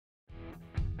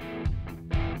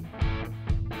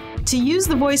To use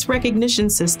the voice recognition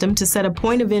system to set a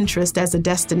point of interest as a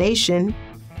destination,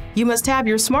 you must have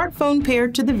your smartphone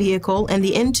paired to the vehicle and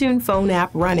the Intune phone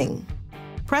app running.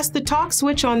 Press the talk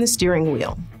switch on the steering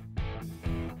wheel.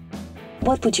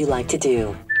 What would you like to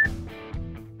do?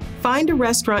 Find a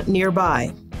restaurant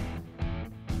nearby.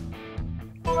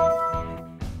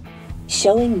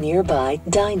 Showing nearby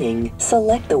dining,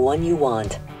 select the one you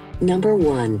want. Number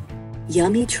 1,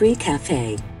 Yummy Tree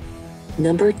Cafe.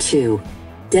 Number 2,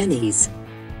 Denny's.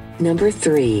 Number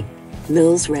 3,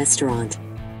 Mills Restaurant.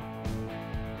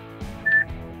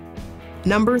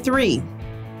 Number 3.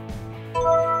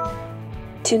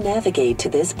 To navigate to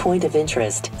this point of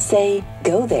interest, say,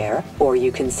 go there, or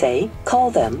you can say,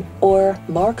 call them, or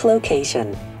mark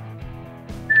location.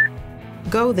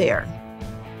 Go there.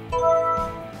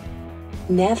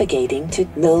 Navigating to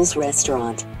Mills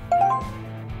Restaurant.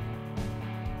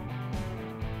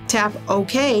 Tap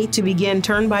OK to begin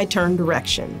turn-by-turn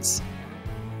directions.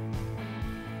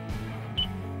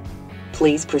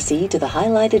 Please proceed to the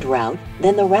highlighted route,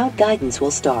 then the route guidance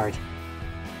will start.